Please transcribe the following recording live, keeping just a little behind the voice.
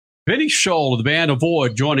Benny Scholl of the band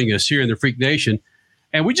Avoid joining us here in the Freak Nation.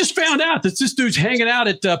 And we just found out that this dude's hanging out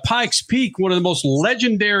at Pikes Peak, one of the most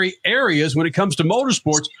legendary areas when it comes to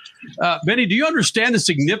motorsports. Benny, do you understand the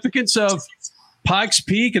significance of Pikes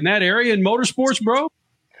Peak and that area in motorsports, bro?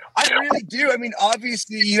 I really do. I mean,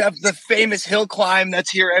 obviously, you have the famous hill climb that's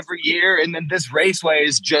here every year. And then this raceway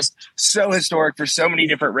is just so historic for so many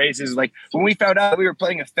different races. Like when we found out we were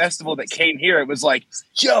playing a festival that came here, it was like,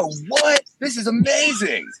 yo, what? This is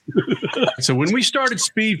amazing. So when we started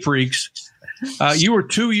Speed Freaks, you were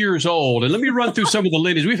 2 years old. And let me run through some of the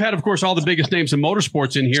lineage. We've had, of course, all the biggest names in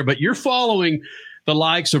motorsports in here, but you're following the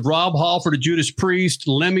likes of Rob Halford of Judas Priest,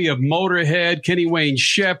 Lemmy of Motorhead, Kenny Wayne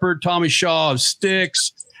Shepherd, Tommy Shaw of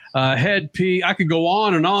Styx, Head P. I could go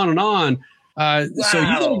on and on and on. Wow.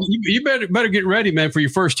 So you better get ready, man, for your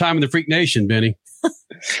first time in the Freak Nation, Benny.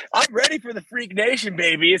 I'm ready for the Freak Nation,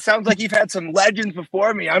 baby. It sounds like you've had some legends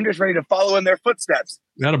before me. I'm just ready to follow in their footsteps.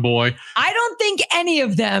 That a boy. I don't think any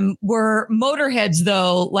of them were Motorheads,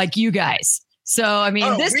 though, like you guys. So, I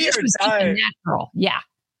mean, this was natural. Yeah.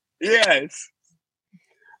 Yes.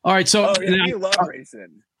 All right. So you love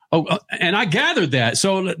racing. Oh, and I gathered that.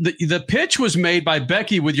 So the pitch was made by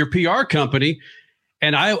Becky with your PR company,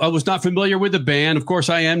 and I was not familiar with the band. Of course,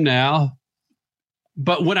 I am now.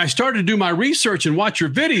 But when I started to do my research and watch your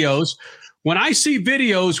videos, when I see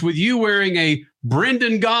videos with you wearing a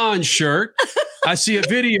Brendan Gaughan shirt, I see a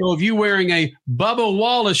video of you wearing a Bubba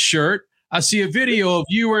Wallace shirt. I see a video of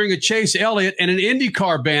you wearing a Chase Elliott and an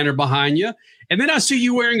IndyCar banner behind you. And then I see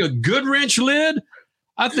you wearing a Goodwrench lid.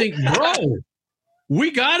 I think, bro,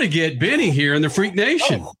 we got to get Benny here in the Freak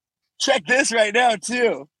Nation. Oh, check this right now,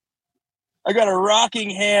 too. I got a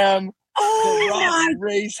Rockingham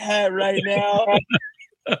race hat right now.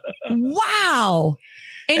 Wow.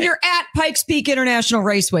 And you're at Pikes Peak International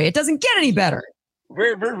Raceway. It doesn't get any better.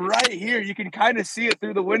 We're right here. You can kind of see it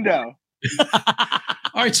through the window.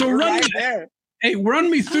 All right, so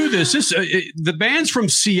run me through this. The band's from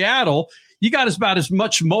Seattle. You got about as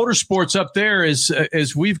much motorsports up there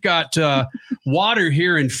as we've got water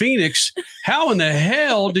here in Phoenix. How in the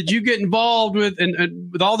hell did you get involved with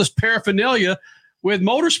with all this paraphernalia with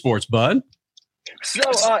motorsports, bud? So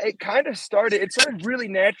it started really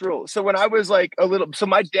natural. So when I was like so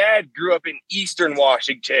my dad grew up in Eastern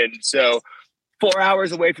Washington, so 4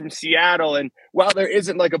 hours away from Seattle. And while there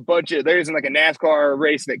isn't like a NASCAR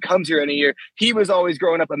race that comes here in a year, he was always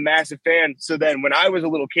growing up a massive fan. So then when I was a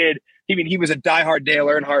little kid, he was a diehard Dale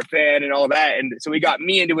Earnhardt fan and all that. And so he got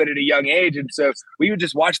me into it at a young age. And so we would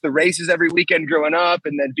just watch the races every weekend growing up.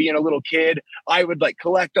 And then being a little kid, I would like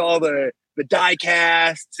collect all the die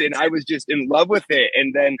casts, and I was just in love with it.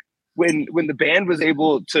 And then when the band was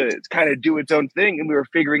able to kind of do its own thing, and we were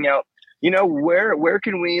figuring out, where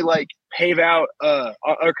can we like pave out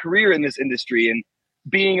our career in this industry, and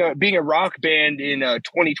being a rock band in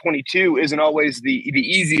 2022 isn't always the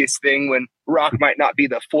easiest thing when rock might not be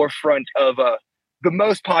the forefront of the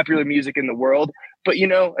most popular music in the world. But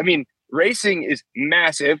racing is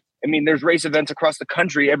massive. I mean, there's race events across the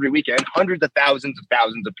country every weekend. Hundreds of thousands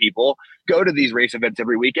of people go to these race events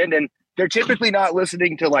every weekend, and they're typically not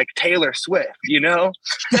listening to like Taylor Swift,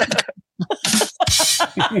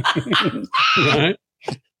 Right.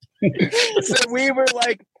 So we were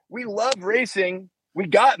like, we love racing. We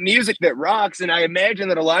got music that rocks. And I imagine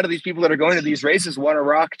that a lot of these people that are going to these races want to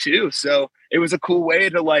rock too. So it was a cool way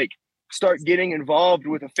to like start getting involved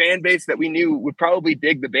with a fan base that we knew would probably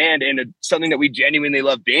dig the band and something that we genuinely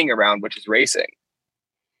love being around, which is racing.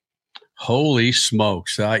 Holy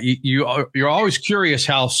smokes. You're always curious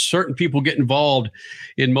how certain people get involved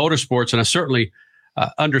in motorsports. And I certainly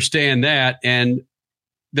understand that. And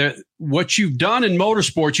what you've done in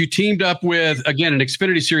motorsports, you teamed up with, again, an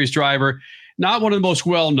Xfinity Series driver, not one of the most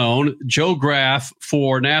well-known, Joe Graf,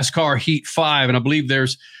 for NASCAR Heat 5. And I believe they're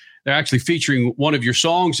actually featuring one of your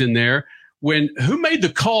songs in there. Who made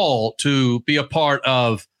the call to be a part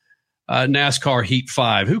of NASCAR Heat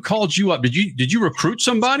 5? Who called you up? Did you recruit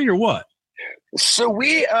somebody or what? So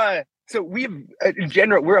we've in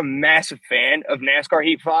general, we're a massive fan of NASCAR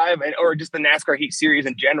Heat 5 or just the NASCAR Heat series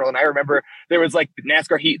in general. And I remember there was like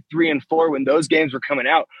NASCAR Heat 3 and 4 when those games were coming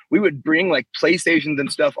out. We would bring like PlayStations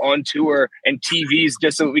and stuff on tour and TVs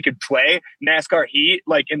just so that we could play NASCAR Heat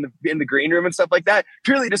like in the green room and stuff like that,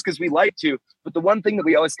 purely just because we like to. But the one thing that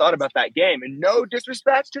we always thought about that game, and no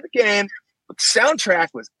disrespect to the game, but the soundtrack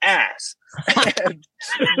was ass. And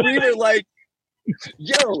we were like,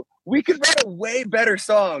 yo, we could write a way better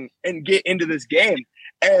song and get into this game.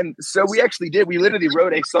 And so we actually did. We literally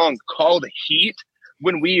wrote a song called Heat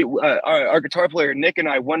when we, our guitar player, Nick, and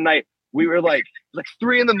I, one night, we were like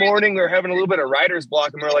 3 a.m, we were having a little bit of writer's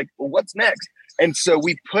block, and we we're like, well, what's next? And so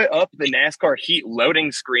we put up the NASCAR Heat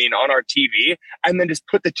loading screen on our TV and then just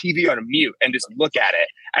put the TV on mute and just look at it.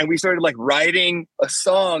 And we started like writing a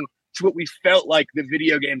song to what we felt like the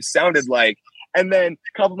video game sounded like. And then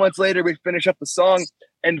a couple months later, we finish up the song.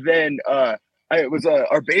 And then it was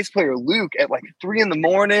our bass player, Luke, at like 3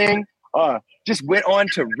 a.m, just went on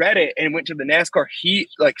to Reddit and went to the NASCAR Heat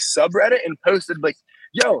like subreddit and posted like,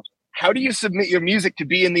 yo, how do you submit your music to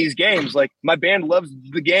be in these games? Like, my band loves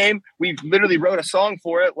the game. We literally wrote a song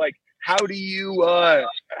for it. Like, how do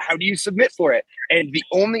you submit for it? And the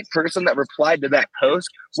only person that replied to that post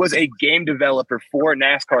was a game developer for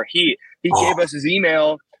NASCAR Heat. He gave us his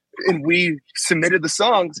email and we submitted the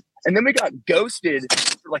songs, and then we got ghosted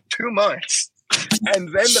for like 2 months.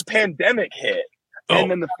 And then the pandemic hit. And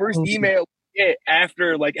then the first email we get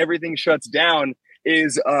after like everything shuts down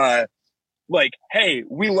is like, hey,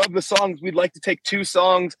 we love the songs. We'd like to take 2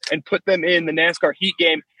 songs and put them in the NASCAR Heat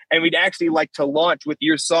game. And we'd actually like to launch with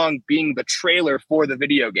your song being the trailer for the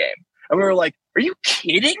video game. And we were like, are you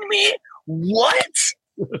kidding me? What?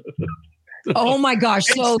 Oh my gosh.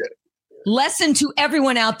 So lesson to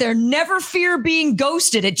everyone out there, never fear being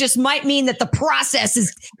ghosted. It just might mean that the process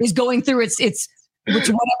is going through its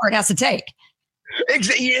whatever it has to take.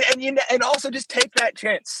 Exactly. And also just take that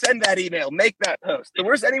chance, send that email, make that post. The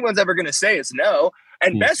worst anyone's ever going to say is no.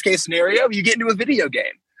 And best case scenario, you get into a video game.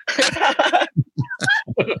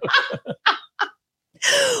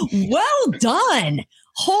 Well done.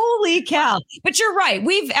 Holy cow. But you're right.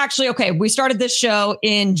 We started this show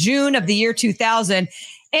in June of the year 2000.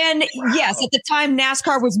 And yes, at the time,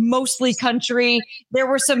 NASCAR was mostly country. There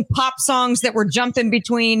were some pop songs that were jumping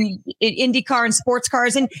between IndyCar and sports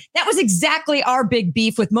cars. And that was exactly our big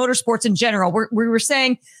beef with motorsports in general. We were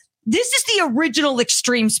saying, this is the original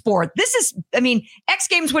extreme sport. X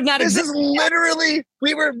Games would not exist. This is literally,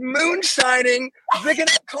 we were moonshining, picking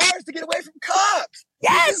up cars to get away from cops.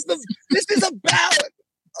 Yes. This is about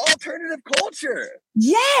alternative culture.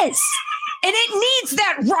 Yes. And it needs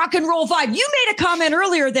that rock and roll vibe. You made a comment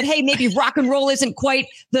earlier that, hey, maybe rock and roll isn't quite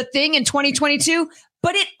the thing in 2022,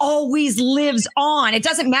 but it always lives on. It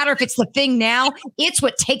doesn't matter if it's the thing now. It's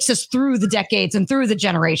what takes us through the decades and through the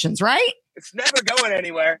generations, right? It's never going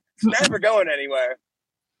anywhere. It's never going anywhere.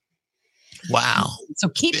 Wow. So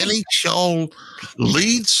Billy Joel,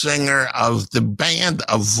 lead singer of the band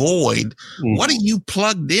Avoid. What are you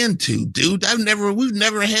plugged into, dude? We've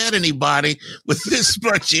never had anybody with this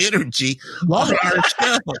much energy on our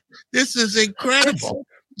show. This is incredible.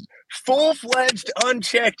 Full-fledged,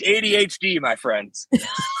 unchecked ADHD, my friends.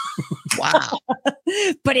 Wow.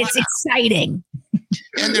 But it's exciting.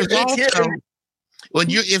 And there's also,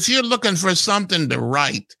 if you're looking for something to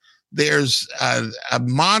write, there's a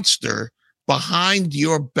monster behind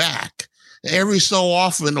your back. Every so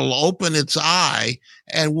often it'll open its eye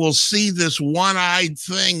and we'll see this one-eyed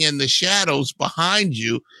thing in the shadows behind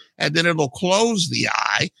you, and then it'll close the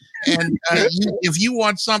eye. And if you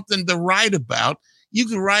want something to write about, you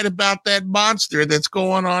can write about that monster that's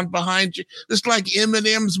going on behind you. It's like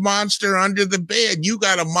Eminem's monster under the bed. You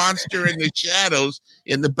got a monster in the shadows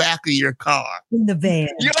in the back of your car. In the van.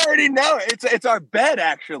 You already know it. It's our bed,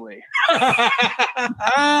 actually. Yes.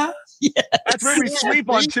 That's where we sleep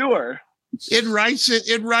on tour. It writes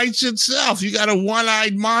itself. You got a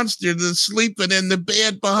one-eyed monster that's sleeping in the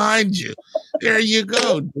bed behind you. There you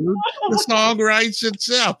go, dude. The song writes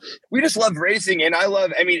itself. We just love racing, and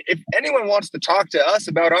if anyone wants to talk to us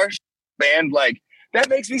about our band, like, that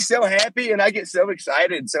makes me so happy and I get so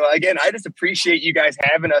excited. So again, I just appreciate you guys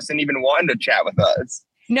having us and even wanting to chat with us.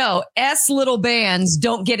 No, little bands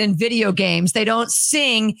don't get in video games. They don't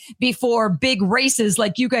sing before big races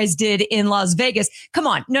like you guys did in Las Vegas. Come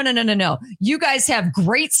on. No. You guys have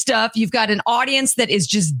great stuff. You've got an audience that is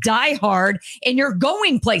just diehard, and you're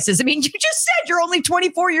going places. I mean, you just said you're only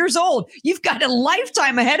 24 years old. You've got a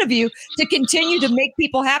lifetime ahead of you to continue to make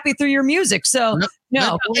people happy through your music. So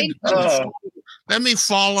let me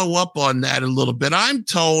follow up on that a little bit. I'm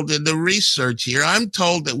told in the research here,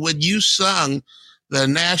 that when you sung the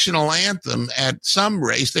national anthem at some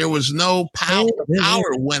race, there was no power.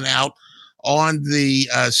 Power went out on the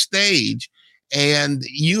stage, and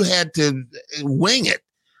you had to wing it.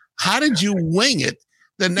 How did you wing it?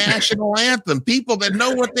 The national anthem. People that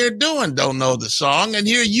know what they're doing don't know the song, and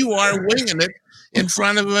here you are winging it in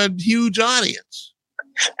front of a huge audience.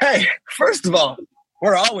 Hey, first of all,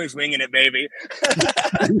 we're always winging it, baby.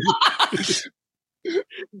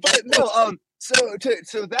 But no,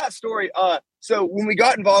 so that story. So when we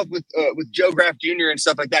got involved with Joe Graff Jr. and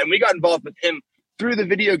stuff like that, and we got involved with him through the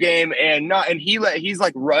video game, and he's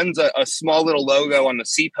like runs a small little logo on the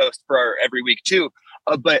C post for every week too.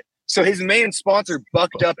 But so his main sponsor,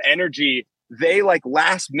 Bucked Up Energy, they like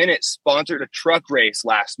last minute sponsored a truck race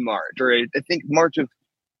last March, or I think March of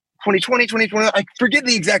 2020. I forget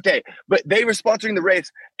the exact day, but they were sponsoring the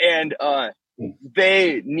race, and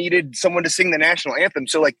they needed someone to sing the national anthem.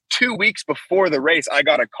 So like 2 weeks before the race, I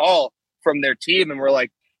got a call from their team, and we're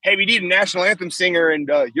like, "Hey, we need a national anthem singer, and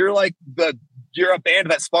you're a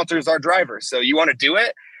band that sponsors our drivers, so you want to do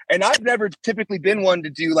it?" And I've never typically been one to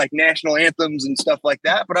do like national anthems and stuff like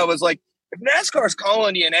that, but I was like, if NASCAR's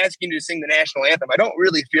calling you and asking you to sing the national anthem, I don't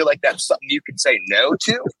really feel like that's something you can say no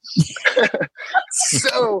to.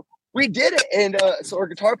 So we did it. And so our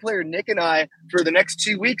guitar player, Nick, and I, for the next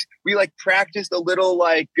 2 weeks, we like practiced a little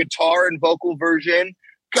like guitar and vocal version,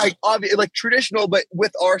 like traditional, but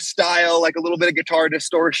with our style, like a little bit of guitar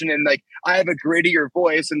distortion. And like, I have a grittier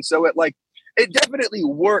voice. And so it definitely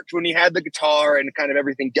worked when he had the guitar and kind of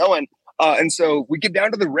everything going. And so we get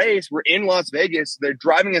down to the race. We're in Las Vegas. They're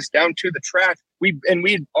driving us down to the track. We'd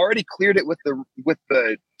already cleared it with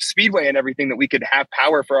the speedway and everything, that we could have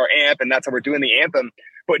power for our amp, and that's how we're doing the anthem.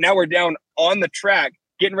 But now we're down on the track,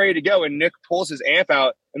 getting ready to go, and Nick pulls his amp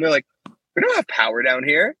out, and they're like, "We don't have power down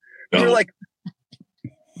here." And we're like,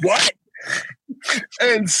 "What?"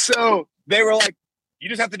 And so they were like, "You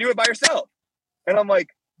just have to do it by yourself." And I'm like,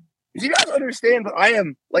 "Do you guys understand that I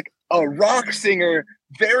am like a rock singer,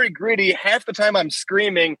 very gritty? Half the time I'm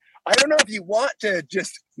screaming. I don't know if you want to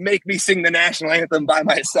just make me sing the national anthem by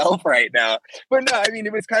myself right now." But no, I mean,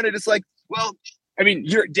 it was kind of just like, well, I mean,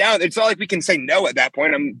 you're down. It's not like we can say no at that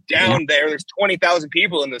point. I'm down there. There's 20,000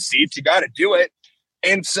 people in the seats. You got to do it.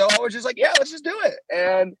 And so I was just like, yeah, let's just do it.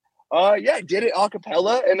 And I did it a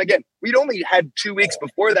cappella. And again, we'd only had 2 weeks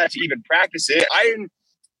before that to even practice it.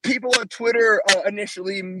 People on Twitter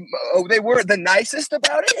initially, they weren't the nicest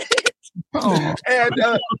about it. And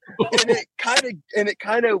it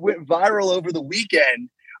kind of went viral over the weekend.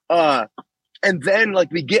 And then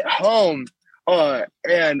like we get home,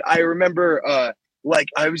 and I remember like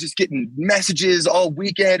I was just getting messages all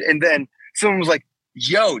weekend, and then someone was like,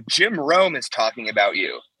 "Yo, Jim Rome is talking about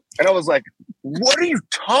you." And I was like, "What are you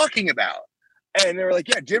talking about?" And they were like,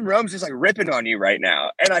 "Yeah, Jim Rome's just like ripping on you right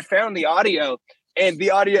now." And I found the audio. And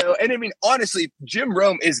I mean, honestly, Jim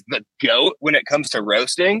Rome is the GOAT when it comes to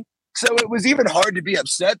roasting. So it was even hard to be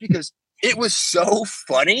upset because it was so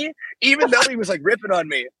funny, even though he was like ripping on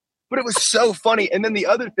me, but it was so funny. And then the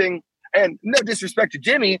other thing, and no disrespect to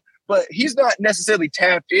Jimmy, but he's not necessarily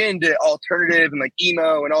tapped into alternative and like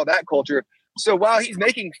emo and all that culture. So while he's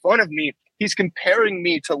making fun of me, he's comparing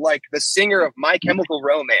me to like the singer of My Chemical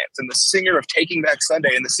Romance and the singer of Taking Back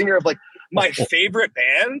Sunday and the singer of like my favorite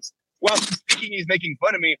bands. While he's making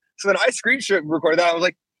fun of me. So then I screenshot record that. I was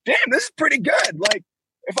like, damn, this is pretty good. Like,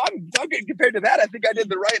 if I'm getting compared to that, I think I did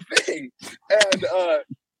the right thing. And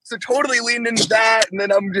so totally leaned into that. And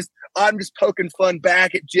then I'm just poking fun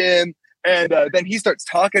back at Jim. And then he starts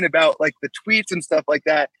talking about like the tweets and stuff like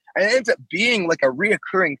that. And it ends up being like a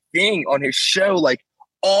reoccurring thing on his show, like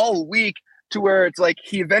all week, to where it's like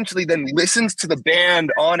he eventually then listens to the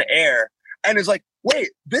band on air and is like, wait,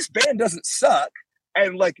 this band doesn't suck.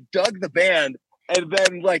 And like dug the band. And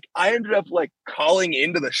then like I ended up like calling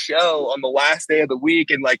into the show on the last day of the week,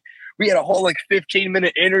 and like we had a whole like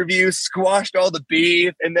 15-minute interview, squashed all the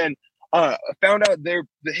beef, and then found out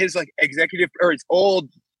his like executive, or his old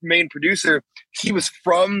main producer, he was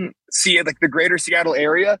from like the greater Seattle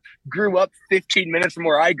area, grew up 15 minutes from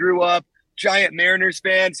where I grew up, giant Mariners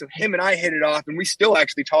fan. So him and I hit it off, and we still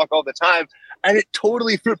actually talk all the time. And it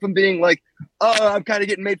totally flipped from being like, oh, I'm kind of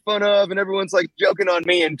getting made fun of and everyone's like joking on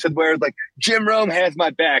me, into where like Jim Rome has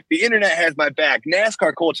my back, the internet has my back,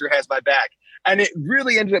 NASCAR culture has my back. And it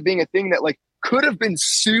really ended up being a thing that like could have been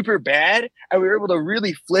super bad, and we were able to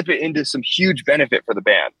really flip it into some huge benefit for the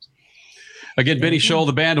band. Again, Benny Scholl,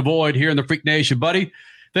 the Band Avoid here in the Freak Nation. Buddy,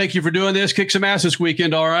 thank you for doing this. Kick some ass this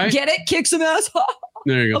weekend, all right? Get it? Kick some ass.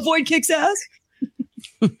 There you go. Avoid kicks ass.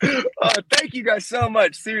 Thank you guys so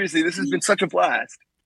much. Seriously, this has been such a blast.